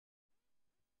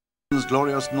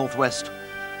glorious northwest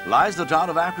lies the town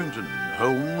of Accrington,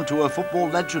 home to a football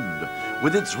legend,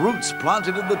 with its roots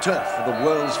planted in the turf of the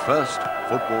world's first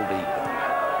football league.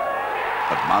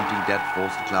 But mounting debt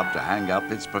forced the club to hang up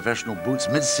its professional boots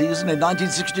mid-season in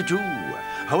 1962.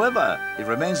 However, it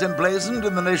remains emblazoned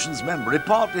in the nation's memory,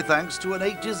 partly thanks to an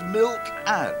 80s milk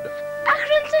ad.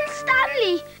 Accrington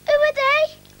Stanley, who are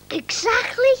they?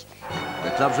 Exactly.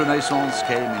 The club's renaissance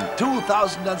came in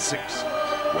 2006,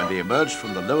 when they emerged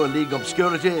from the lower league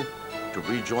obscurity to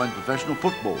rejoin professional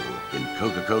football in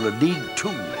Coca-Cola League 2.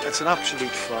 It's an absolute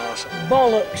farce.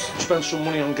 Bollocks. Spend some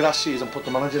money on grass seeds and put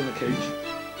the manager in the cage.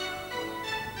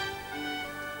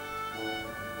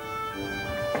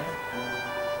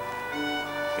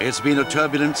 It's been a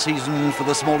turbulent season for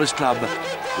the smallest club,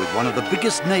 with one of the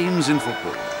biggest names in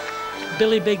football.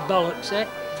 Billy Big Bollocks, eh?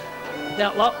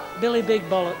 That lot, Billy Big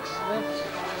Bollocks. Eh?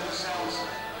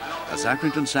 As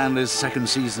Accrington Stanley's second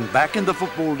season back in the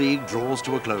Football League draws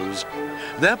to a close,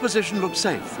 their position looks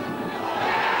safe. We're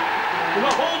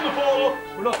not holding the ball up,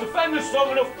 we're not defending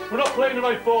strong enough, we're not playing the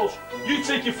right balls. You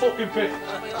take your fucking pick.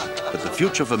 But the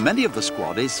future for many of the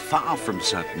squad is far from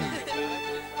certain.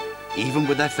 Even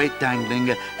with their fate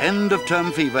dangling,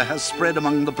 end-of-term fever has spread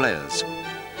among the players.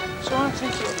 So I'm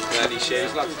thinking...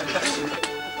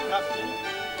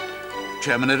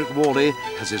 Chairman Eric Worley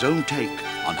has his own take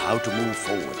on how to move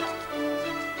forward.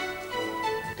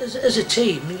 As a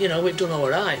team, you know, we've done all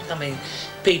right. I mean,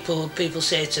 people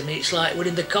say to me, it's like we're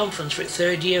in the conference for a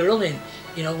third year running.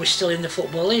 You know, we're still in the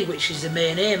Football League, which is the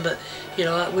main aim, but, you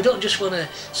know, we don't just want to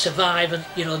survive and,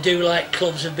 you know, do like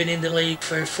clubs have been in the league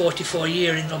for 44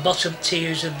 years in the bottom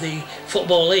tiers of the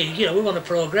Football League. You know, we want to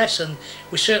progress, and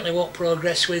we certainly won't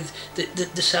progress with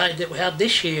the side that we had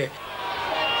this year.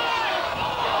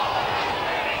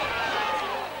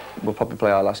 We'll probably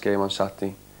play our last game on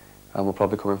Saturday, and we'll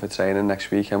probably come in for training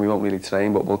next week, and we won't really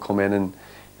train, but we'll come in and,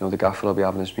 you know, the gaffer will be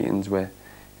having his meetings with,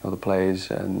 you know, the players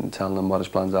and telling them what his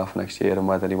plans are for next year and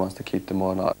whether he wants to keep them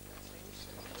or not.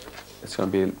 It's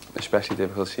going to be especially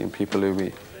difficult seeing people who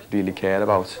we really care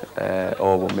about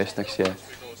or will miss next year,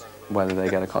 whether they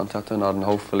get a contact or not, and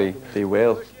hopefully they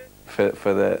will for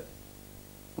the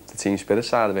team spirit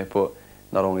side of it, but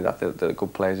not only that, they're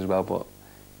good players as well, but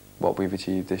what we've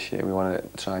achieved this year, we want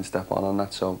to try and step on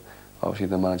that, so obviously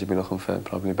the manager will be looking for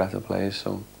probably better players,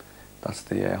 so that's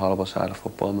the horrible side of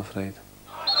football, I'm afraid.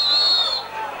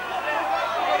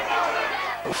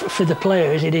 For the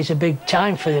players, it is a big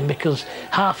time for them, because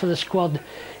half of the squad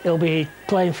will be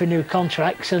playing for new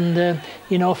contracts, and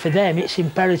you know, for them it's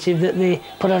imperative that they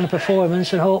put on a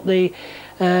performance and hope the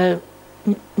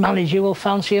manager will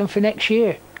fancy them for next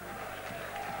year.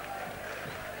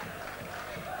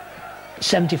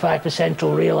 75%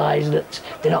 will realise that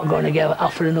they're not going to get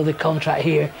offered another contract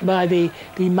here. By the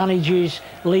managers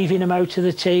leaving them out of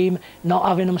the team, not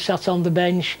having them sat on the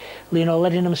bench, you know,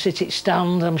 letting them sit at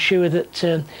stand, I'm sure that,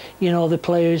 you know, the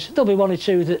players, there'll be one or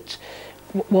two that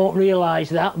won't realise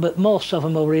that, but most of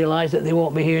them will realise that they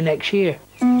won't be here next year.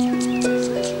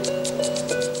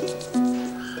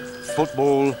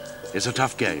 Football is a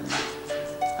tough game,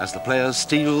 as the players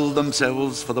steel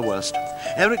themselves for the worst.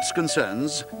 Eric's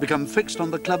concerns become fixed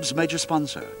on the club's major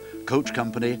sponsor, coach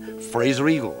company Fraser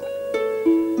Eagle.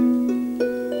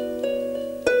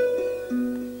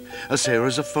 A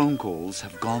series of phone calls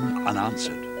have gone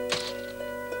unanswered.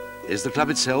 Is the club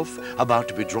itself about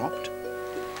to be dropped?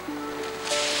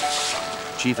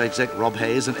 Chief Exec Rob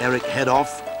Hayes and Eric head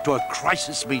off to a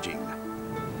crisis meeting.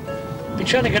 Been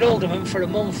trying to get hold of them for a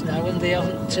month now, and they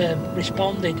haven't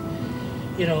responded.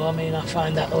 You know, I mean, I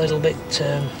find that a little bit,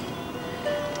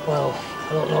 well,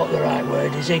 I don't know what the right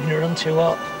word is, ignorant to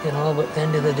what, you know, but at the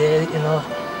end of the day, you know,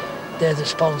 they're the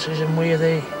sponsors and we're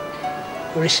the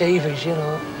receivers, you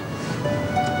know.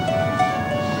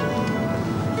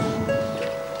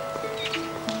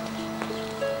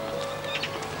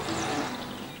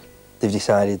 They've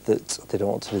decided that they don't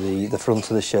want to do the front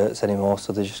of the shirts anymore,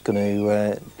 so they're just going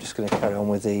to carry on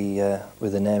with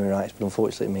the naming rights. But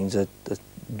unfortunately, it means a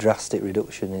drastic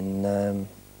reduction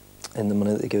in the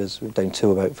money that they give us. We're down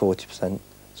to about 40%,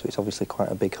 so it's obviously quite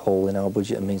a big hole in our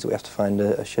budget, and means that we have to find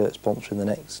a shirt sponsor in the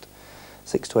next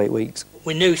 6 to 8 weeks.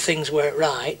 We knew things weren't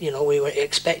right, you know, we were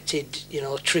expected, you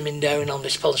know, trimming down on the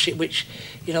sponsorship, which,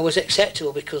 you know, was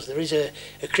acceptable because there is a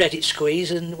credit squeeze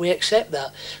and we accept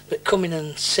that. But coming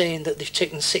and saying that they've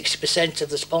taken 60% of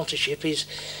the sponsorship is,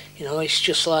 you know, it's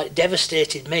just like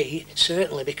devastated me,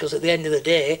 certainly, because at the end of the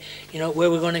day, you know, where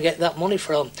we're going to get that money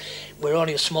from? We're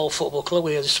only a small football club,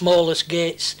 we're the smallest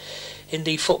gates in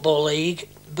the Football League,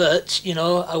 but, you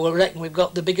know, I reckon we've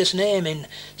got the biggest name in,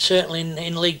 certainly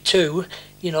in League 2,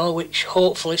 you know, which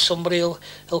hopefully somebody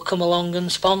will come along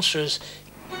and sponsor us.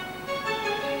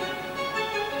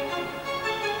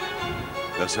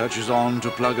 The search is on to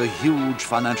plug a huge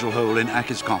financial hole in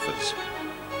Accy's coffers.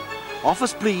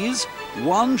 Office please,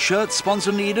 one shirt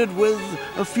sponsor needed with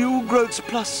a few groats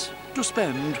plus to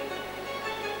spend.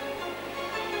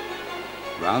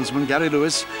 Groundsman Gary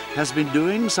Lewis has been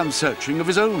doing some searching of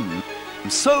his own,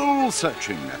 soul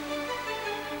searching.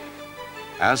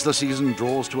 As the season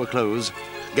draws to a close,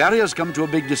 Gary has come to a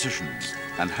big decision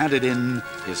and handed in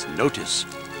his notice.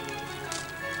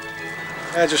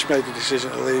 I just made the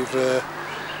decision to leave.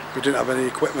 We didn't have any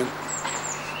equipment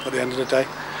at the end of the day,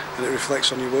 and it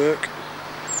reflects on your work.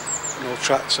 No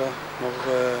tractor, no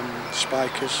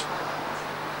spikers,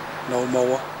 no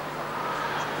mower.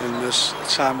 And as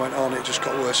time went on, it just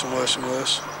got worse and worse and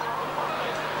worse.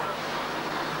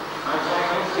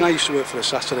 And I used to work for the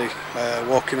Saturday,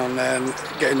 walking on there and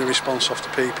getting the response off the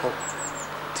people,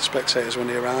 the spectators when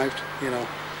they arrived. You know,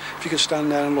 if you can stand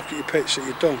there and look at your pitch that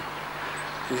you've done,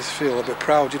 and you feel a bit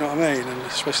proud, you know what I mean? And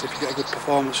especially if you get a good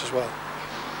performance as well.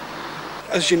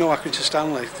 As you know, Accrington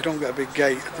Stanley, they don't get a big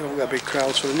gate, they don't get a big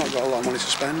crowd, so they've not got a lot of money to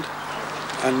spend.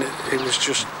 And it was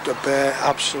just a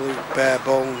absolute bare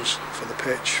bones for the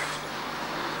pitch.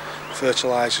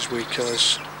 Fertilisers, weed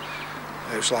killers.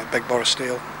 It was like big bore of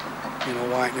steel, you know,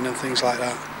 whitening and things like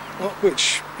that. Well,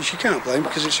 which you can't blame,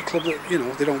 because it's a club that, you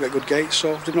know, they don't get good gates,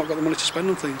 so they've not got the money to spend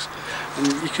on things. And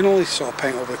you can only sort of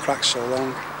paint over the cracks so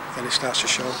long, then it starts to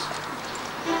show.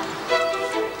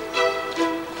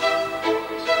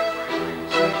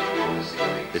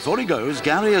 Before he goes,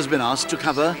 Gary has been asked to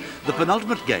cover the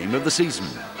penultimate game of the season.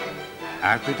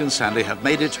 Accrington Stanley have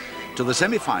made it to the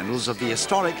semi-finals of the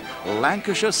historic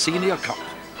Lancashire Senior Cup.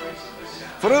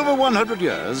 For over 100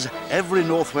 years, every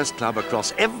North West club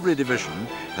across every division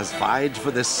has vied for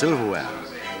this silverware.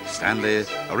 Stanley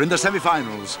are in the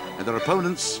semi-finals, and their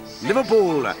opponents,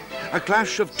 Liverpool, a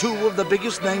clash of two of the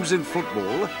biggest names in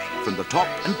football from the top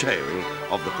and tail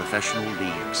of the professional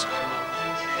leagues.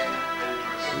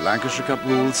 Lancashire Cup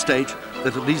rules state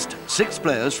that at least 6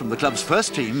 players from the club's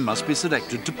first team must be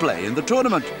selected to play in the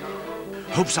tournament.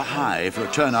 Hopes are high for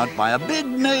a turnout by a big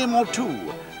name or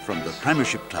two from the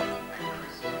Premiership club.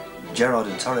 Gerrard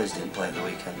and Torres didn't play at the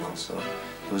weekend also.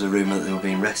 There was a rumour that they were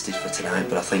being rested for tonight,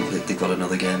 but I think that they've got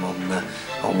another game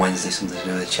on Wednesday, something to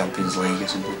do with the Champions League or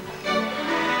something.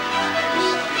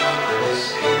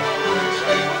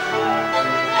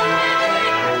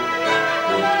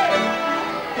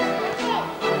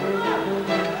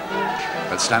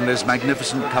 But Stanley's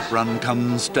magnificent cup run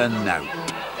comes to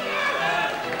naught.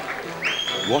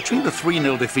 Watching the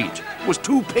 3-0 defeat was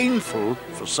too painful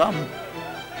for some.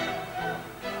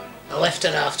 I left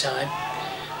at half-time.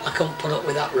 I couldn't put up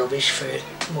with that rubbish for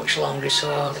much longer,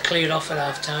 so I cleared off at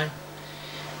half-time.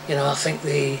 You know, I think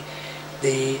the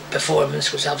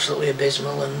performance was absolutely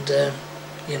abysmal, and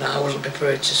you know, I wasn't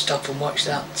prepared to stop and watch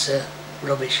that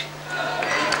rubbish.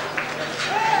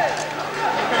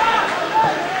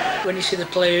 When you see the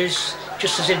players,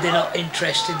 just as if they're not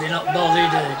interested, they're not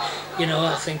bothered, you know,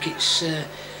 I think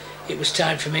it was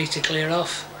time for me to clear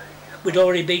off. We'd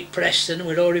already beat Preston,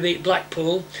 we'd already beat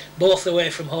Blackpool, both away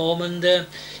from home, and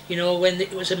you know, when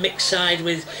it was a mixed side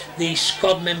with the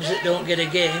squad members that don't get a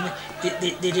game,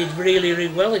 they did really,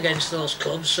 really well against those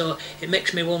clubs. So it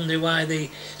makes me wonder why the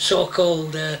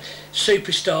so-called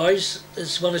superstars,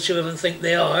 as one or two of them think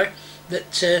they are,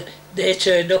 that they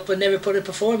turned up and never put a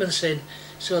performance in.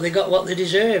 So they got what they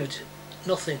deserved.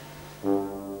 Nothing.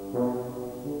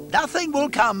 Nothing will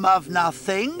come of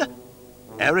nothing.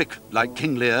 Eric, like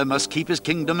King Lear, must keep his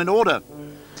kingdom in order.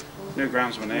 New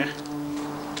groundsman here.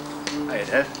 Hey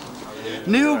there.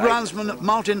 New groundsman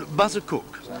Martin Buttercook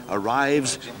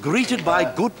arrives greeted by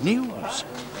good news.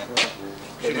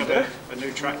 Should have a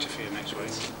new tractor for you next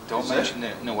week. Don't mention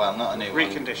new. No, well, not a new one.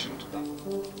 Reconditioned.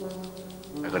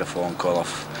 I got a phone call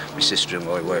off my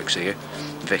sister-in-law who works here,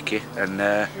 Vicky, and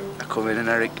I come in and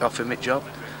Eric offered me a job.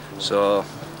 So,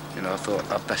 you know, I thought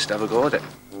I'd best have a go at it.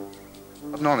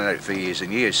 I've known Eric for years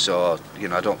and years, so, you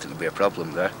know, I don't think there'll be a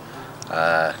problem there.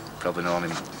 Probably known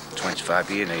him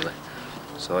 25 years nearly.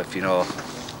 So if you know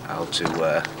how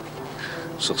to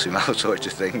suss him out sort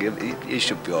of thing, he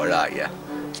should be all right, yeah.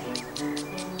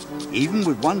 Even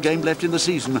with one game left in the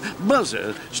season,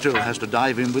 Buzzer still has to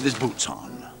dive in with his boots on.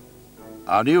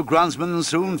 Our new groundsman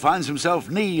soon finds himself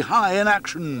knee-high in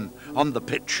action on the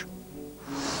pitch.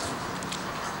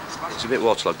 It's a bit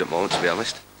waterlogged at the moment, to be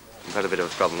honest. We've had a bit of a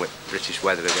problem with British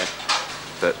weather again.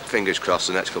 But fingers crossed,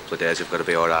 the next couple of days have got to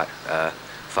be all right.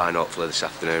 Fine, hopefully this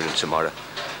afternoon and tomorrow.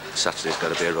 Saturday's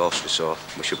got to be a roaster, so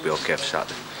we should be okay for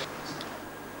Saturday.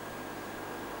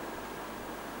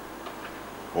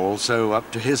 Also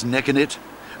up to his neck in it,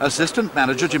 assistant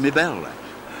manager Jimmy Bell.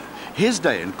 His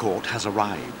day in court has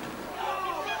arrived.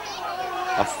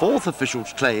 A fourth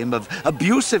official's claim of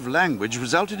abusive language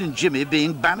resulted in Jimmy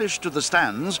being banished to the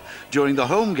stands during the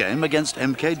home game against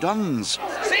MK Dons.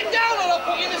 Sit down or I'll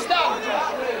put you in the stand.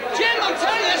 Jim, I'm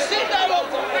telling you, sit down.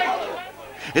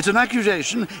 It's an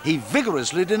accusation he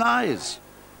vigorously denies.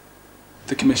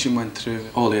 The commission went through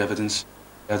all the evidence.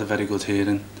 They had a very good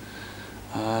hearing.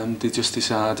 They just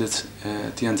decided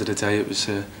at the end of the day it was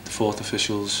the fourth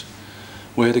official's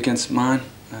word against mine.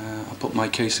 I put my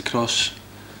case across.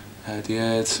 They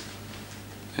heard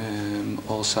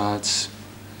all sides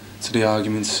to the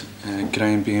argument.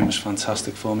 Graham Bean was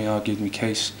fantastic for me, argued my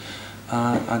case.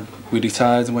 And we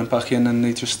retired and went back in, and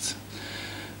they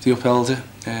upheld it.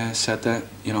 Said that,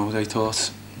 you know, they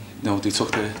thought, no, they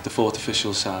took the fourth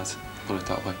official's side, put it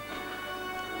that way.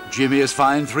 Jimmy is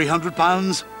fined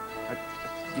 £300.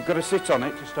 You've got to sit on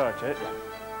it to start it.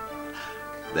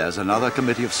 There's another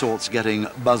committee of sorts getting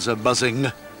buzzer buzzing.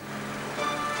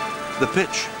 The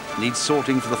pitch needs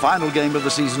sorting for the final game of the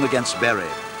season against Bury.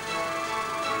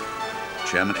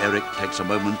 Chairman Eric takes a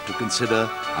moment to consider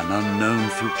an unknown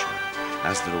future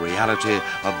as the reality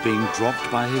of being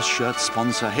dropped by his shirt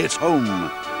sponsor hits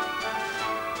home.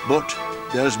 But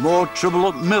there's more trouble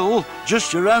at Mill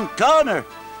just around corner.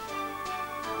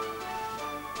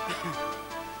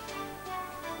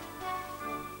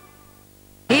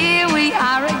 Here we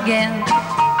are again,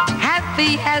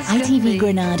 happy as ITV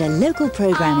Granada local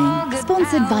programming,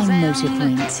 sponsored by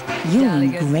Motorpoint. You're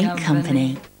in great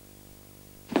company.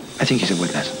 I think he's a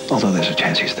witness, although there's a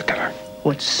chance he's the killer.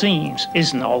 What seems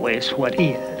isn't always what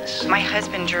is. My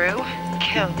husband, Drew,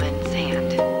 killed Lynn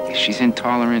Sand. She's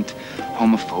intolerant,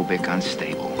 homophobic,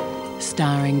 unstable.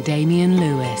 Starring Damian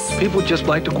Lewis. People just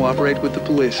like to cooperate with the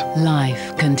police.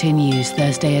 Life continues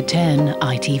Thursday at 10,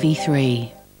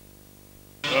 ITV3.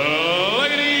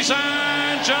 Ladies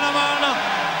and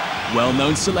gentlemen.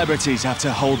 Well-known celebrities have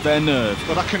to hold their nerve.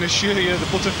 But I can assure you the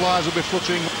butterflies will be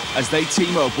fluttering as they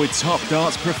team up with top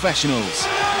darts professionals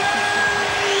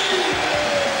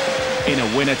in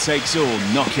a winner-takes-all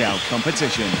knockout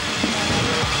competition.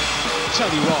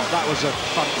 Tell you what, that was a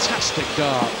fantastic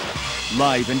dart.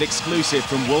 Live and exclusive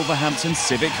from Wolverhampton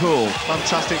Civic Hall.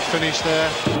 Fantastic finish there.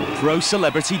 Pro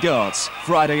Celebrity Darts,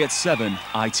 Friday at 7,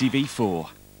 ITV4.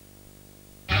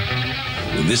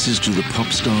 This is to the pop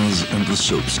stars and the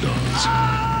soap stars.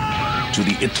 To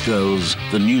the it girls,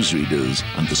 the newsreaders,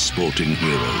 and the sporting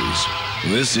heroes.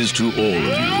 This is to all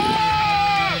of you.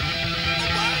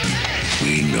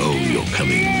 We know you're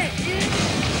coming.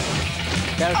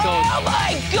 Oh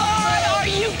my God, are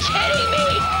you kidding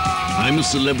me? I'm a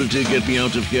Celebrity, Get Me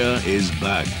Out of Here is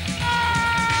back.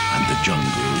 And the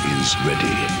jungle is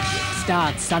ready.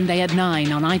 Starts Sunday at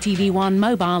 9 on ITV1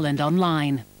 mobile and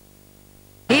online.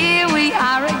 Here we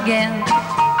are again,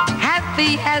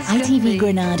 happy as ITV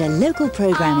Granada local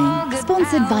programming,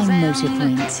 sponsored by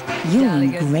Motorpoint. You're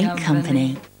in great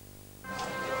company.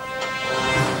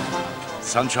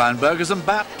 Sunshine burgers and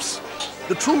baps,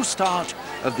 the true start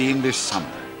of the English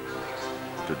summer.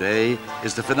 Today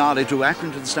is the finale to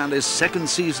Accrington Stanley's second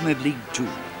season in League Two.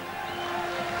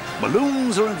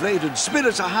 Balloons are inflated,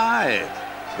 spirits are high,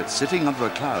 but sitting under a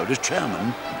cloud is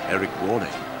chairman Eric Warley.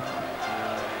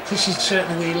 This is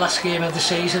certainly the last game of the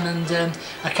season, and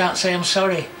I can't say I'm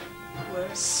sorry.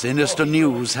 Sinister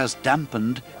news has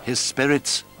dampened his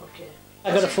spirits.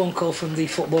 I got a phone call from the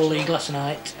Football League last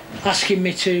night asking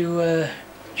me to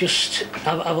just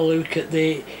have a look at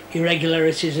the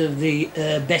irregularities of the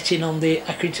betting on the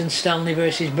Accrington Stanley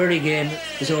versus Bury game.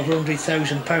 There's over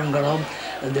 £100,000 gone on,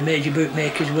 and the major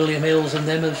bookmakers, William Hills and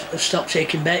them, have stopped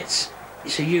taking bets.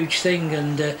 It's a huge thing,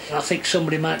 and I think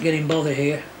somebody might get in bother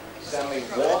here.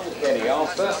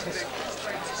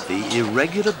 The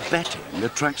irregular betting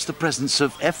attracts the presence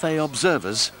of FA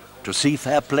observers to see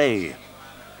fair play.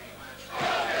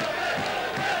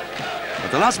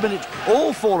 At the last minute,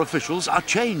 all four officials are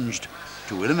changed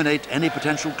to eliminate any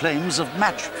potential claims of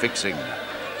match fixing.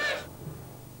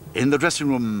 In the dressing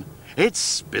room,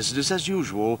 it's business as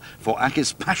usual for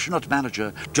Aki's passionate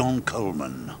manager, John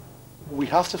Coleman. We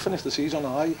have to finish the season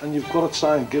high, and you've got to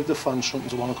try and give the fans something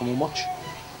to want to come and watch.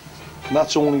 And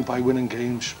that's only by winning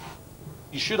games.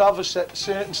 You should have a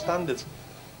certain standard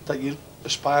that you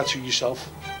aspire to yourself.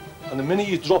 And the minute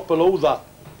you drop below that,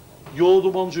 you're the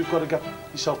ones who've got to get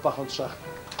yourself back on track.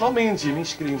 Not me and Jimmy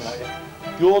screaming at you.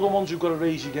 You're the ones who've got to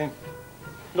raise your game.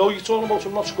 No, you're talking about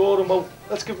him not scoring. Well,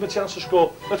 let's give him a chance to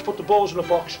score. Let's put the balls in the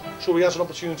box so he has an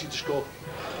opportunity to score.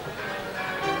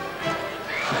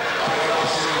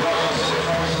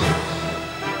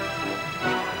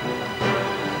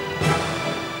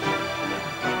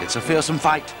 It's a fearsome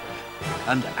fight,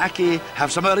 and Aki have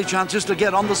some early chances to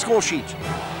get on the score sheet.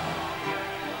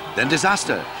 Then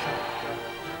disaster.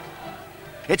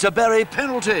 It's a Bury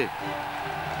penalty.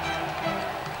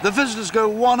 The visitors go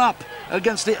 1-up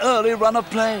against the early run of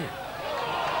play.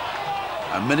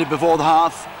 A minute before the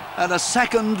half, and a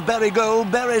second Bury goal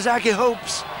buries Aki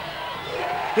hopes.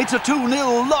 It's a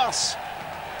 2-0 loss.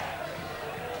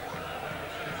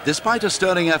 Despite a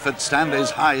sterling effort, Stanley's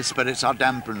high spirits are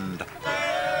dampened.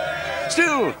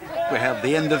 Still, we have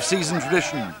the end of season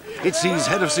tradition. It sees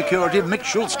head of security Mick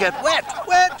Schultz get wet.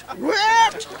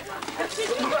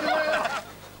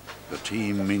 The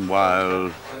team,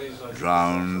 meanwhile,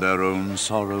 drown their own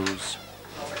sorrows.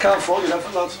 I can't fault you,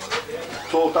 effort, lads.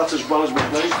 Thought that as well as we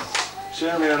played.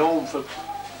 Certainly at home for,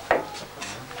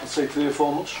 I'd say, 3 or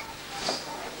 4 months.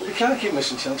 But you can't keep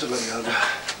missing chances like you had.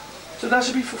 It's a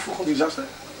recipe for fucking disaster.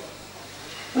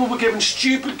 You know, we're giving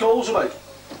stupid goals away.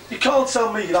 You can't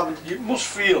tell me you must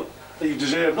feel that you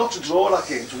deserve not to draw that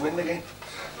game, to win the game.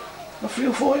 I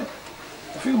feel for you.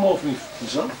 I feel more for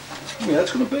myself. My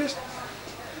head's going to burst.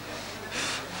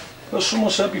 As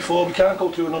someone said before, we can't go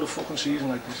through another fucking season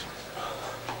like this.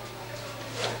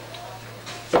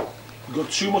 We've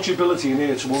got too much ability in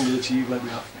here to underachieve like we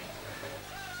have.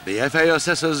 The FA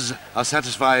assessors are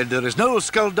satisfied there is no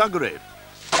skullduggery.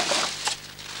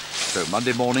 So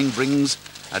Monday morning brings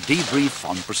a debrief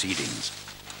on proceedings.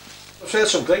 I've heard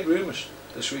some great rumours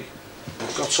this week.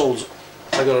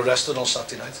 I got arrested on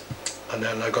Saturday night, and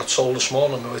then I got told this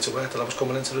morning on my way to work that I was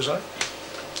coming in to resign.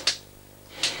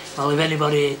 Well, if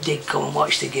anybody did come and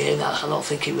watch the game, I don't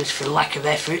think it was for lack of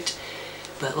effort.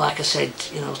 But like I said,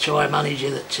 you know, to our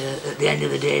manager, that at the end of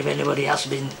the day, if anybody has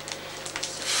been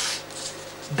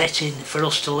betting for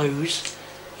us to lose,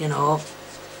 you know,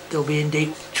 they'll be in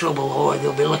deep trouble, or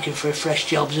they'll be looking for fresh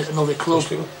jobs at another club.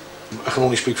 I can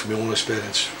only speak from my own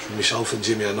experience. From myself and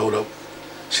Jimmy, I know that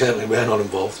certainly we're not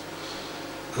involved.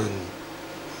 And,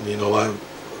 you know, I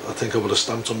think I would have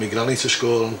stamped on my granny to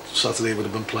score on Saturday, would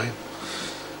have been playing.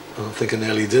 And I think I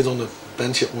nearly did on the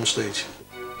bench at one stage.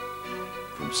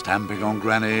 From stamping on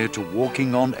granny to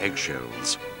walking on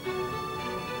eggshells.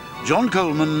 John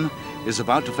Coleman is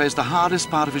about to face the hardest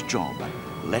part of his job,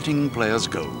 letting players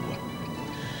go.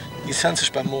 You tend to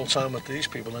spend more time with these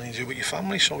people than you do with your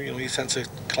family, so you know you tend to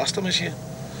class them as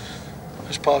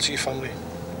part of your family.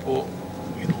 But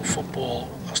you know, football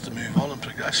has to move on and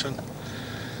progress, and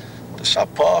the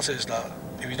sad part is that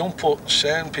if you don't put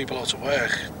certain people out of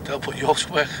work, they'll put you out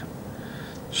of work.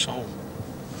 So,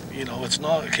 you know, it's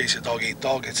not a case of dog eat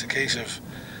dog, it's a case of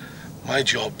my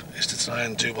job is to try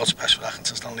and do what's best for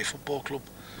Accrington Stanley Football Club.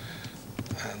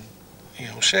 And, you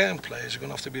know, certain players are going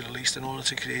to have to be released in order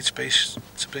to create space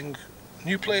to bring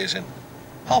new players in.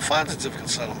 I'll find it difficult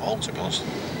to sell them all, to be honest.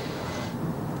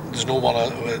 There's no one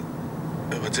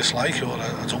who I dislike or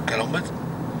I don't get on with.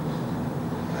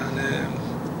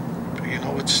 And, you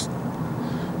know, it's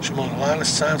somewhere on the line,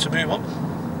 it's time to move on.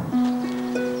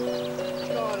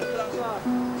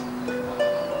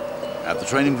 At the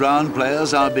training ground,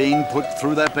 players are being put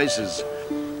through their paces.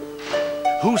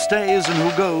 Who stays and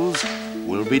who goes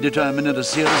will be determined in a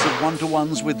series of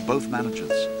one-to-ones with both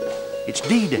managers. It's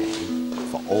D-Day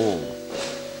for all.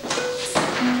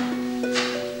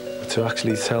 To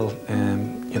actually tell,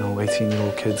 you know,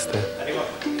 18-year-old kids that,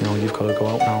 you know, you've got to go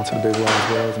out now to the big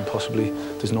wide world and possibly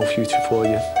there's no future for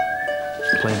you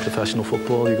playing professional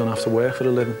football, you're going to have to work for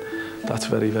a living. That's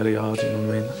very, very hard, you know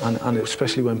what I mean? And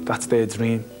especially when that's their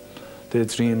dream. Their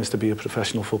dream is to be a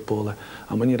professional footballer.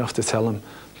 And when you have to tell them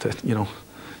that, you know,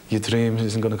 your dream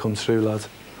isn't going to come true, lad,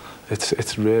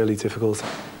 it's really difficult.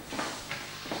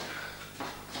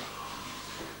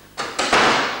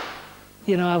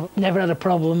 You know, I've never had a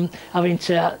problem having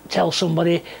to tell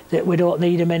somebody that we don't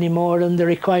need them anymore, and the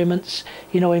requirements,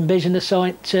 you know, in business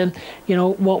aren't, you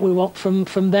know, what we want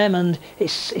from them, and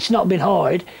it's not been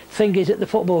hard. Thing is, at the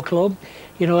football club,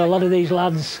 you know, a lot of these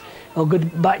lads will go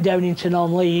back down into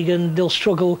non-league and they'll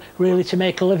struggle really to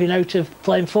make a living out of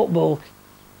playing football.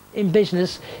 In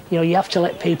business, you know, you have to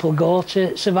let people go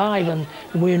to survive, and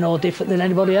we're no different than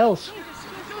anybody else.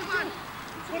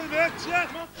 Who's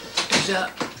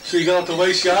that? So you're going to have to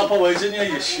waste your apple, isn't you,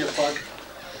 you shitbag?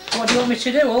 What do you want me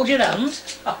to do? Hold your hand?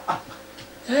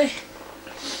 Hey?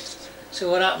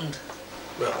 So what happened?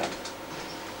 Well,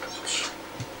 it's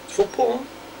football.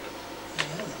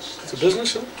 Yeah, it's a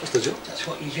business, isn't it? That's the job. That's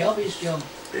what your job is, John.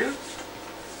 Yeah.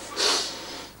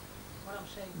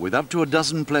 With up to a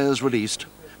dozen players released,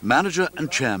 manager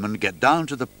and chairman get down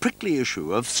to the prickly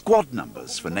issue of squad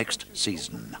numbers for next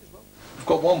season. We've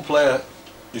got one player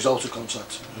who's out of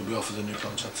contract, who'll be offered a new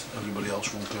contract. Everybody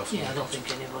else won't be offered. Yeah, I don't think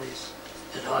anybody's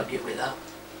would argue with that.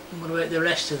 And what about the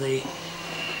rest of the...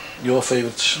 Your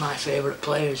favourites? My favourite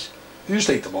players. You just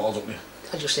hate them all, don't you?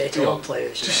 I just hate all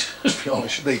players. Just be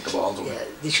honest, you hate them all, don't you? Yeah,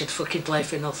 they should fucking play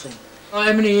for nothing.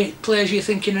 How many players are you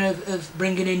thinking of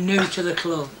bringing in new to the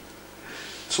club?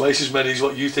 Twice as many as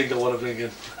what you think I want to bring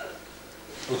in.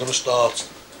 We're going to start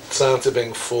trying to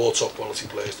bring 4 top quality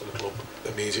players to the club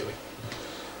immediately.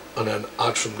 And then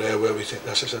add from there where we think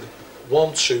necessary.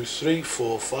 1, 2, 3,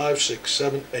 4, 5, 6,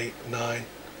 7, 8, 9,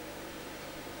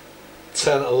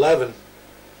 10, 11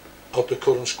 of the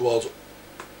current squad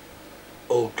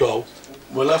will go.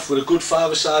 We're left with a good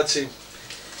 5-a-side team.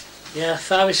 Yeah,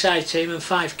 5-a-side team and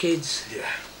 5 kids.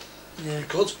 Yeah.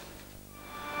 Good.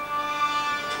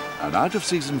 An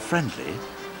out-of-season friendly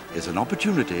is an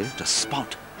opportunity to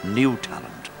spot new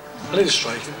talent. I need a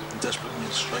striker. I desperately need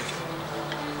a striker.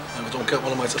 And if I don't get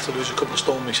one, I might have to lose a couple of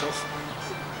stone myself.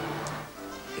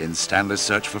 In Stanley's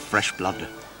search for fresh blood,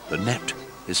 the net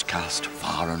is cast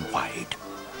far and wide.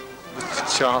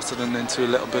 Chartering into a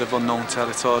little bit of unknown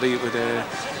territory. We've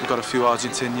got a few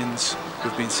Argentinians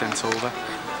who've been sent over.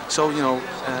 So, you know,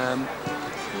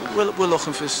 we're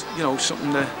looking for, you know,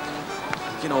 something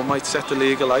that, you know, might set the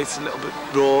league alight, a little bit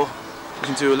raw. We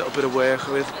can do a little bit of work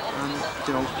with, and,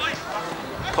 you know,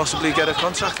 possibly get a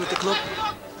contract with the club.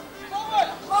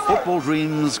 Football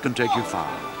dreams can take you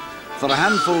far. For a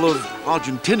handful of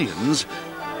Argentinians,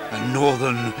 a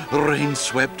northern,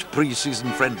 rain-swept pre-season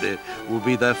friendly will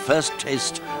be their first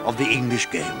taste of the English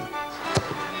game.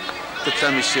 The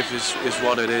Premiership is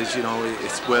what it is, you know,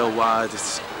 it's worldwide,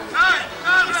 it's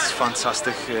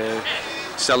fantastic,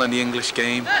 selling the English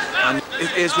game, and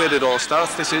it is where it all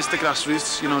starts. This is the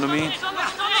grassroots, you know what I mean?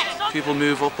 People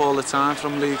move up all the time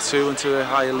from League 2 into the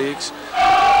higher leagues.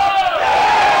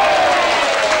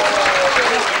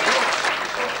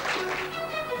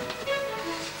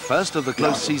 First of the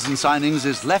close season signings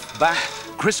is left back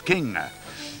Chris King.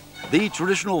 The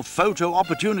traditional photo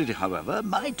opportunity, however,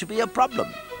 might be a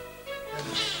problem.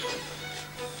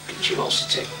 She wants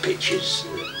to take pictures.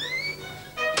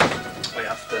 We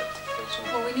have to.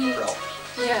 Well, we need. Props.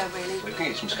 Yeah, really. We can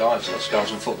get some scarves,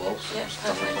 scarves and footballs. Yeah,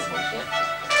 perfect. Yeah.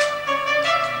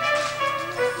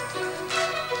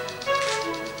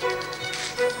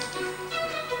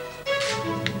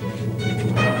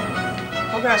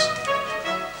 Progress.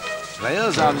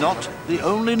 Players are not the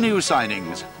only new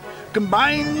signings.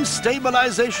 Combined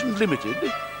Stabilisation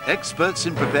Limited, experts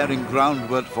in preparing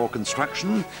groundwork for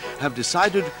construction, have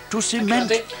decided to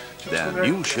cement their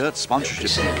new shirt sponsorship.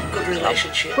 It's a good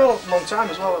relationship. Well, long time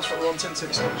as well, that's what we want into.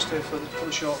 It's not just here for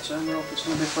the short term, we hope it's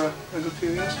going to be for a good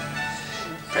few years.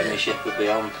 Premiership would be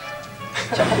on.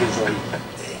 Champions League.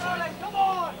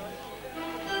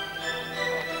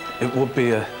 It would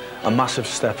be a massive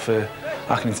step for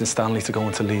Accrington Stanley to go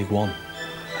into League 1.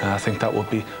 I think that would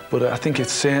be, but I think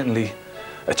it's certainly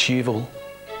achievable.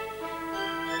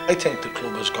 I think the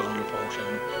club has got under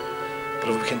promotion, but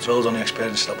if we can build on the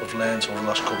experience that we've learned over the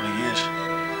last couple of years,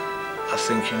 I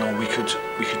think, you know, we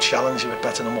could challenge a bit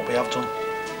better than what we have done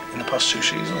in the past 2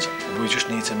 seasons. We just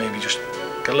need to maybe just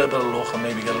get a little bit of luck and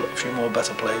maybe get a few more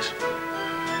better players,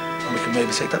 and we can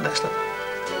maybe take that next step.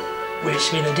 Well, it's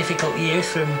been a difficult year.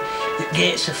 From the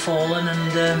gates have fallen,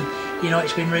 and you know,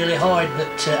 it's been really hard,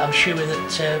 but I'm sure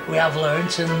that we have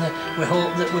learnt, and we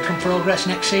hope that we can progress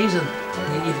next season.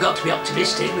 You've got to be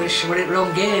optimistic, we're at the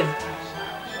wrong game.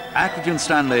 Accrington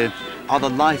Stanley are the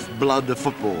lifeblood of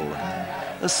football.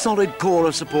 A solid core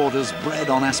of supporters bred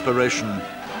on aspiration.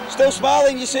 Still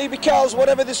smiling, you see, because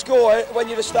whatever the score, when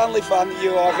you're a Stanley fan,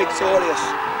 you are victorious.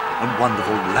 And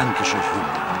wonderful Lancashire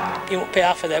humour. You wouldn't pay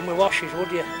half of them with washes,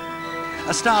 would you?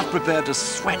 A staff prepared to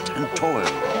sweat and toil.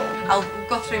 I'll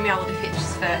go through my holiday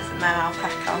pictures first and then I'll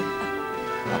crack on.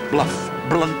 A bluff,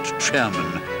 blunt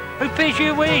chairman. Who pays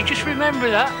your wage? Just remember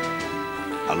that.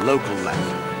 A local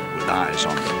lad with eyes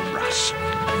on the brass.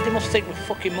 They must think the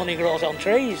fucking money grows on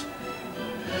trees.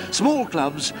 Small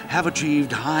clubs have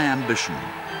achieved high ambition.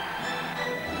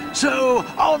 So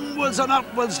onwards and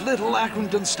upwards, little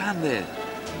Accrington Stanley.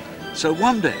 So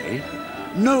one day,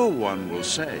 no one will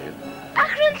say,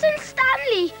 Accrington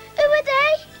Stanley, who are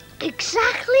they?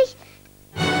 Exactly.